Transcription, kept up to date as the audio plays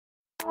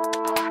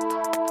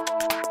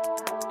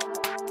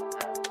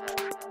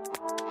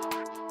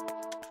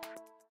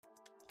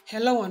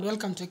Hello and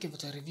welcome to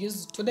Ekivoto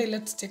Reviews. Today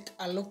let's take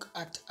a look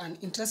at an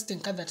interesting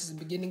car that is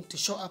beginning to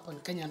show up on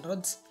Kenyan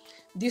roads.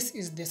 This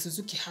is the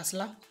Suzuki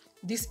Hustler.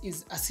 This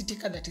is a city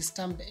car that is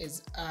termed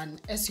as an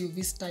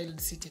SUV styled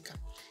city car.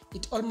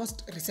 It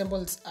almost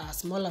resembles a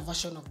smaller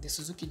version of the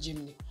Suzuki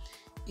Jimny.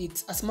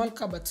 It's a small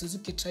car, but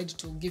Suzuki tried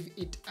to give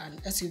it an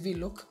SUV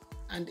look,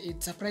 and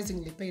it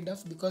surprisingly paid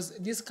off because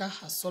this car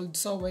has sold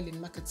so well in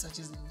markets such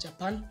as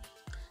Japan,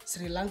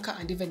 Sri Lanka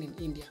and even in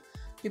India.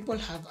 People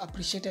have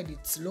appreciated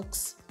its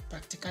looks,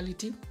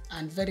 practicality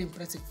and very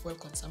impressive fuel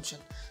consumption.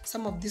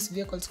 Some of this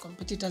vehicle's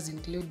competitors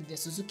include the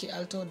Suzuki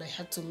Alto,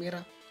 Daihatsu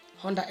Mira,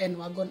 Honda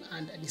N-Wagon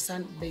and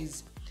Nissan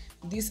Base.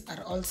 These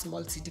are all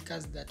small city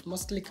cars that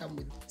mostly come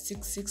with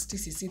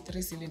 660cc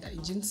 3-cylinder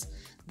engines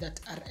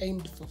that are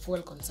aimed for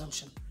fuel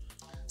consumption.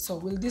 So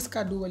will this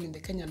car do well in the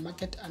Kenyan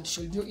market, and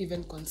should you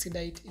even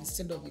consider it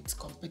instead of its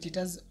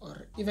competitors or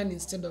even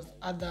instead of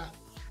other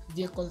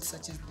vehicles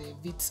such as the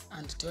Vitz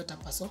and Toyota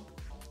Passo?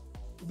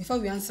 Before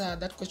we answer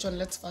that question,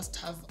 let's first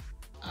have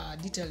a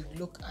detailed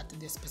look at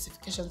the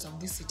specifications of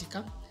this city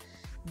car.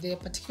 The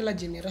particular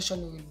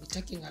generation we will be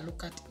taking a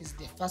look at is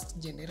the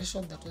first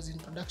generation that was in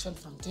production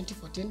from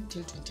 2014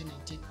 till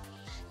 2019.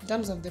 In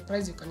terms of the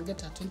price, you can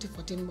get a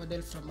 2014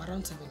 model from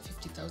around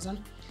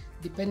 750,000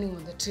 depending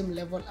on the trim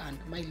level and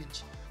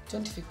mileage.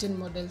 2015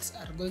 models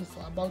are going for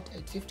about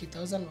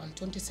 850,000, while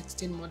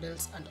 2016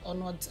 models and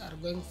onwards are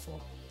going for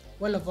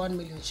well over 1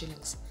 million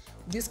shillings.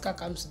 This car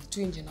comes with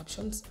two engine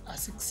options, a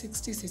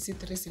 660cc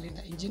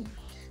 3-cylinder engine,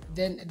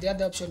 then the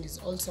other option is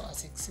also a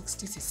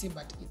 660cc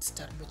but it's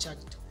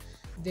turbocharged.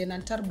 The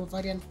non-turbo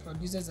variant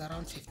produces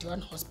around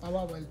 51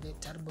 horsepower, while the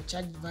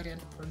turbocharged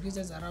variant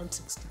produces around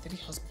 63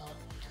 horsepower.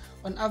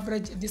 On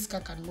average, this car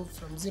can move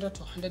from 0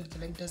 to 100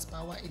 km per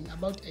hour in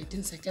about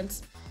 18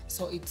 seconds,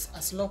 so it's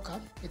a slow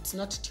car. It's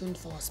not tuned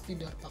for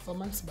speed or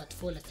performance but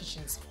fuel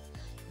efficiency.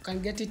 You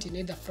can get it in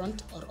either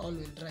front or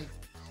all-wheel drive.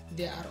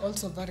 There are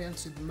also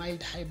variants with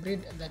mild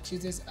hybrid that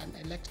uses an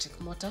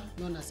electric motor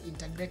known as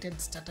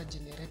integrated starter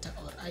generator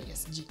or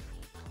ISG.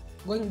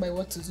 Going by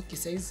what Suzuki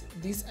says,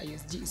 this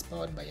ISG is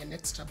powered by an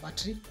extra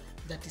battery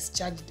that is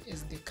charged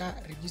as the car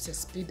reduces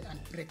speed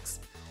and brakes.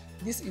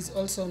 This is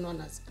also known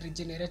as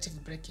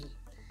regenerative braking.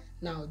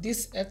 Now,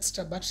 this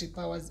extra battery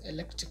powers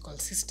electrical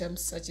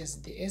systems such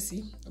as the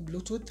AC,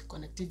 Bluetooth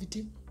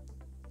connectivity,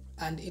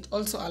 and it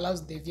also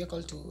allows the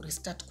vehicle to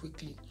restart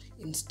quickly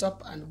in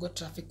stop and go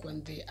traffic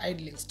when the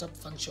idling stop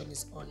function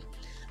is on.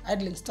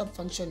 Idling stop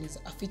function is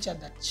a feature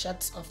that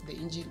shuts off the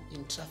engine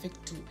in traffic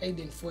to aid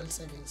in fuel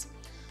savings.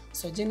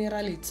 So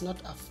generally, it's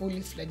not a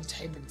fully fledged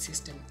hybrid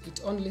system.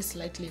 It only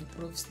slightly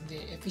improves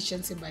the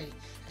efficiency by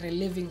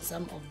relieving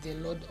some of the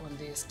load on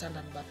the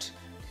standard battery.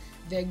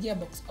 The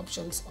gearbox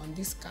options on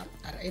this car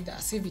are either a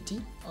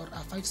CVT or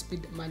a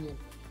 5-speed manual.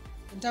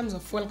 In terms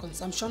of fuel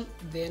consumption,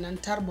 the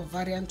non-turbo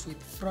variant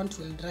with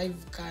front-wheel drive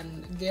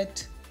can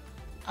get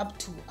up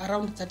to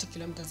around 30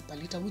 km per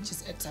litre, which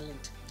is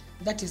excellent.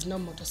 That is now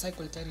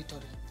motorcycle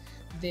territory.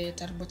 The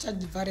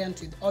turbocharged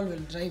variant with all-wheel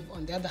drive,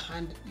 on the other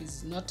hand,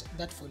 is not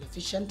that fuel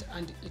efficient,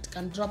 and it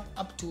can drop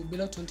up to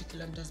below 20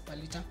 km per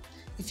litre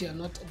if you are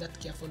not that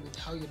careful with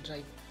how you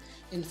drive.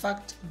 In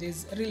fact,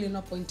 there's really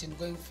no point in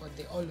going for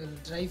the all-wheel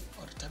drive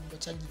or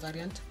turbocharged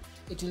variant.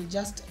 It will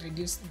just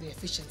reduce the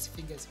efficiency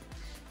figures.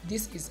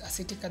 This is a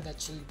city car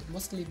that should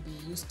mostly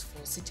be used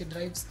for city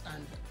drives,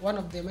 and one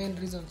of the main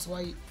reasons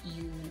why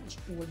you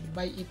would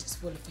buy it is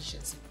fuel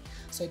efficiency.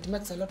 So it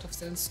makes a lot of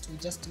sense to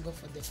just go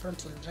for the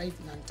front-wheel drive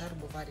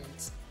non-turbo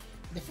variants.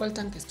 The fuel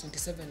tank is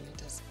 27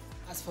 liters.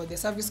 As for the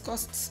service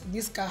costs,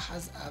 this car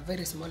has a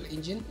very small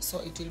engine,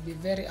 so it will be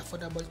very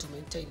affordable to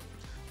maintain.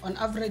 On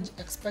average,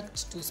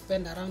 expect to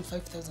spend around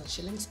 5,000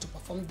 shillings to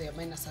perform the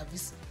minor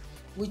service,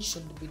 which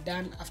should be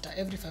done after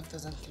every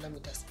 5,000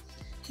 kilometers.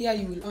 Here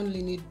you will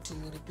only need to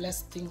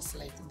replace things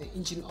like the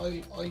engine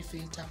oil, oil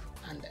filter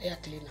and air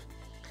cleaner.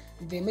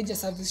 The major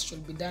service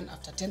should be done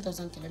after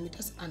 10,000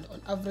 kilometers, and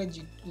on average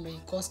it may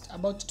cost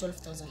about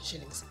 12,000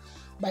 shillings.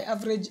 By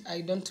average,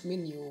 I don't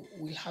mean you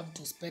will have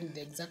to spend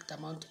the exact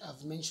amount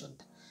I've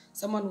mentioned.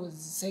 Someone was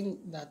saying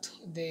that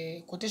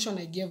the quotation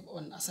I gave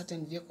on a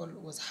certain vehicle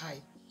was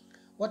high.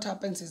 What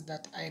happens is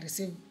that I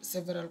receive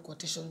several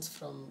quotations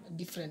from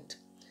different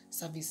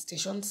service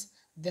stations,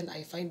 then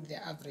I find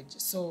the average.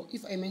 So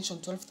if I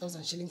mention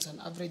 12,000 shillings on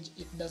average,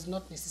 it does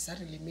not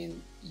necessarily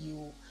mean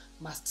you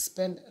must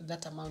spend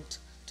that amount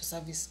to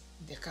service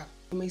the car.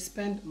 You may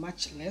spend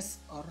much less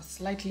or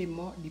slightly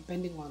more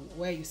depending on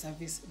where you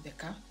service the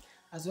car,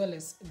 as well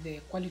as the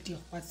quality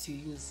of parts you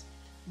use.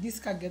 This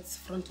car gets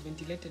front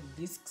ventilated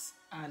discs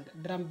and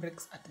drum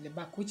brakes at the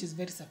back, which is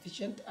very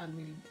sufficient and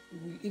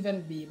will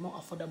even be more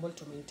affordable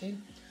to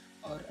maintain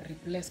or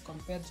replace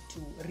compared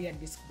to rear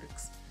disc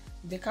brakes.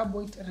 The car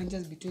weight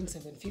ranges between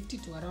 750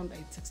 to around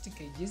 860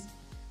 kgs,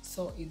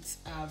 so it's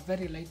a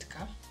very light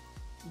car.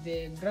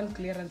 The ground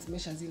clearance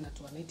measures in at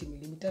 180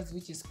 mm,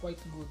 which is quite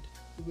good.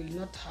 You will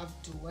not have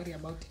to worry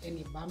about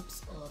any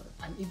bumps or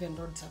uneven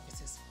road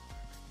surfaces.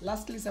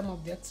 Lastly, some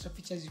of the extra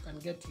features you can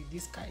get with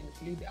this car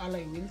include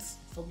alloy wheels,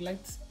 fog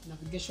lights,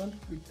 navigation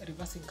with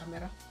reversing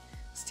camera,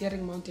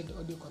 steering mounted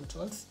audio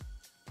controls,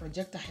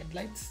 projector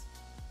headlights,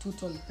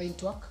 two-tone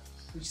paintwork,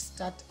 which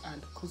start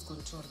and cruise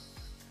control.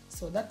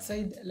 So that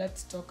said,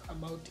 let's talk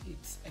about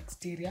its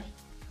exterior.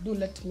 Do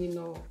let me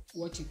know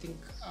what you think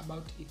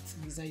about its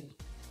design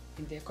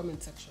in the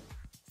comment section.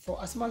 For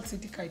a small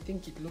city car, I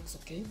think it looks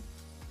okay.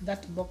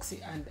 That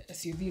boxy and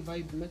SUV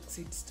vibe makes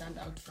it stand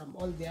out from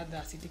all the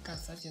other city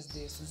cars such as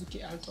the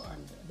Suzuki Alto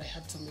and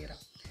Daihatsu Mira.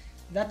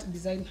 That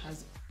design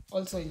has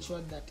also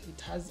ensured that it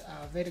has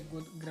a very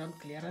good ground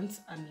clearance,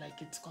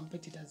 unlike its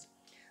competitors.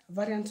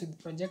 Variants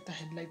with projector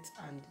headlights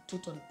and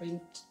two-tone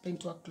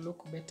paintwork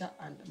look better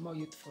and more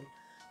youthful.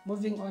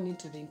 Moving on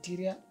into the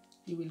interior,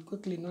 you will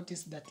quickly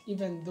notice that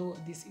even though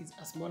this is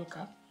a small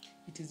car,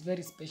 it is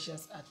very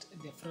spacious at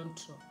the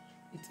front row.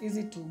 It's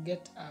easy to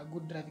get a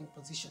good driving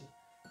position.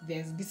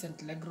 There's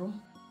decent legroom.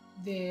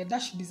 The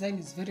dash design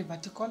is very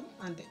vertical,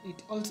 and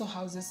it also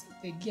houses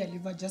the gear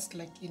lever just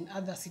like in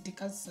other city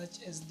cars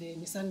such as the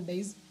Nissan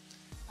Days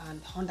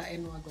and Honda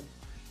N-Wagon.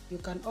 You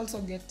can also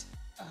get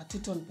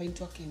two-tone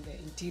paintwork in the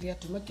interior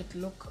to make it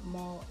look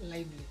more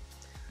lively.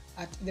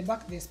 At the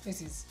back, the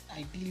space is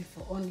ideal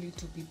for only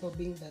 2 people,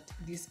 being that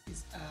this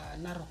is a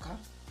narrow car.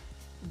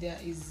 There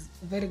is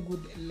very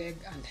good leg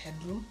and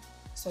headroom.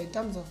 So in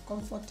terms of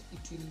comfort,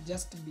 it will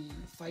just be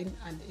fine,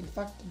 and in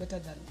fact better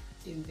than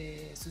in the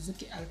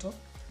Suzuki Alto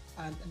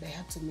and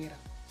Daihatsu Mira.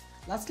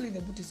 Lastly,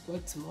 the boot is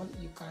quite small.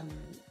 You can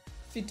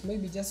fit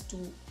maybe just 2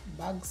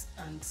 bags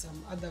and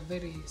some other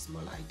very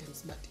small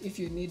items, but if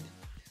you need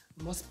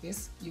more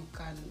space, you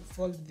can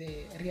fold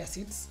the rear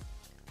seats,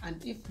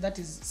 and if that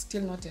is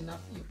still not enough,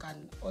 you can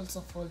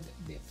also fold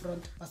the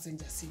front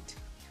passenger seat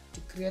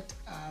to create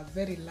a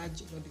very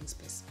large loading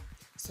space.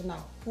 So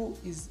now, who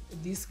is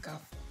this car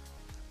for?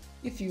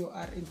 If you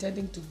are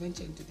intending to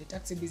venture into the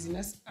taxi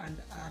business and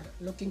are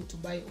looking to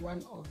buy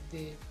one of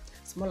the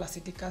smaller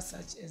city cars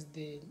such as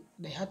the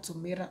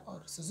Daihatsu Mira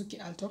or Suzuki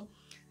Alto,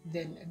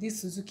 then this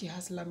Suzuki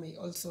Hustler may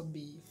also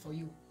be for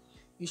you.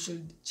 You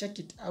should check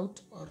it out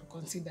or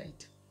consider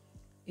it.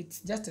 It's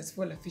just as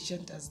fuel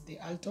efficient as the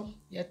Alto,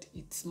 yet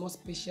it's more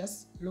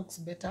spacious, looks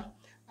better,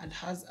 and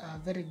has a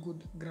very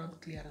good ground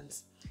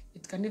clearance.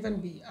 It can even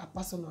be a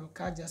personal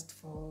car just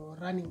for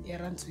running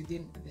errands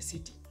within the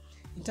city.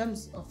 In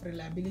terms of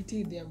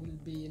reliability, there will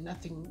be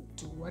nothing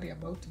to worry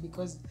about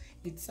because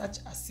it's such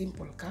a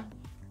simple car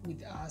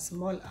with a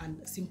small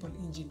and simple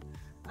engine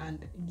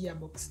and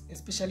gearbox,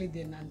 especially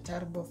the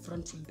non-turbo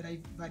front-wheel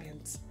drive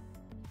variants.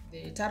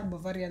 The turbo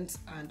variants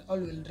and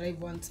all-wheel drive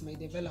ones may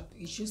develop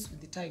issues with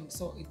the time,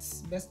 so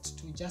it's best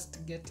to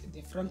just get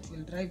the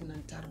front-wheel drive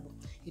non-turbo.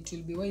 It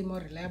will be way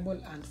more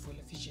reliable and fuel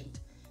efficient.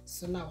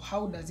 So now,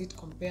 how does it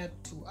compare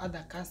to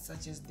other cars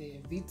such as the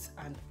Vitz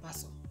and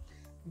Passo?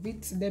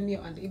 Vitz,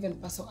 Demio, and even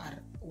Passo are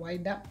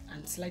wider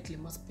and slightly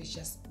more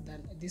spacious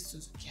than this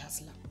Suzuki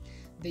Hustler.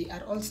 They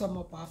are also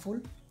more powerful,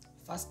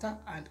 faster,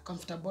 and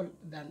comfortable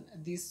than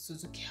this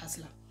Suzuki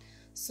Hustler.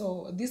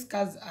 So these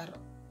cars are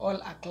all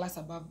a class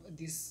above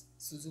this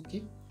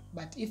Suzuki.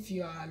 But if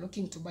you are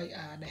looking to buy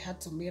a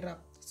Daihatsu Mira,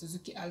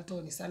 Suzuki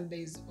Alto, Nissan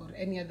Days, or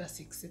any other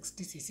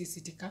 660cc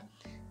city car,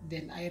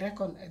 then I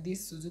reckon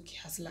this Suzuki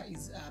Hustler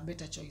is a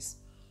better choice.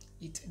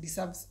 It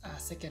deserves a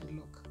second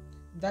look.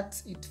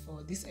 That's it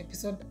for this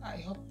episode. I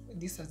hope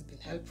this has been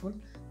helpful.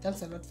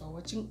 Thanks a lot for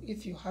watching.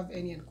 If you have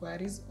any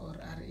inquiries or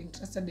are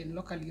interested in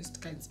local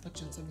used car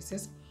inspection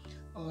services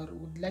or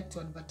would like to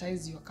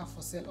advertise your car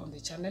for sale on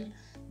the channel,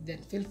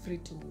 then feel free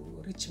to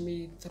reach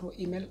me through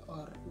email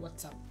or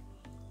WhatsApp.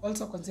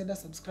 Also consider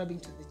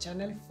subscribing to the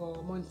channel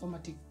for more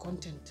informative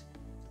content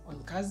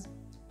on cars.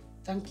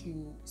 Thank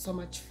you so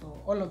much for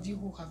all of you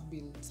who have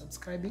been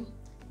subscribing,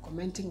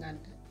 commenting, and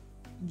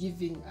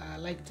giving a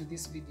like to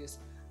these videos.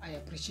 I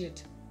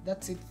appreciate.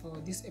 That's it for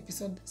this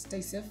episode.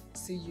 Stay safe.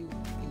 See you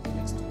in the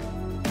next one.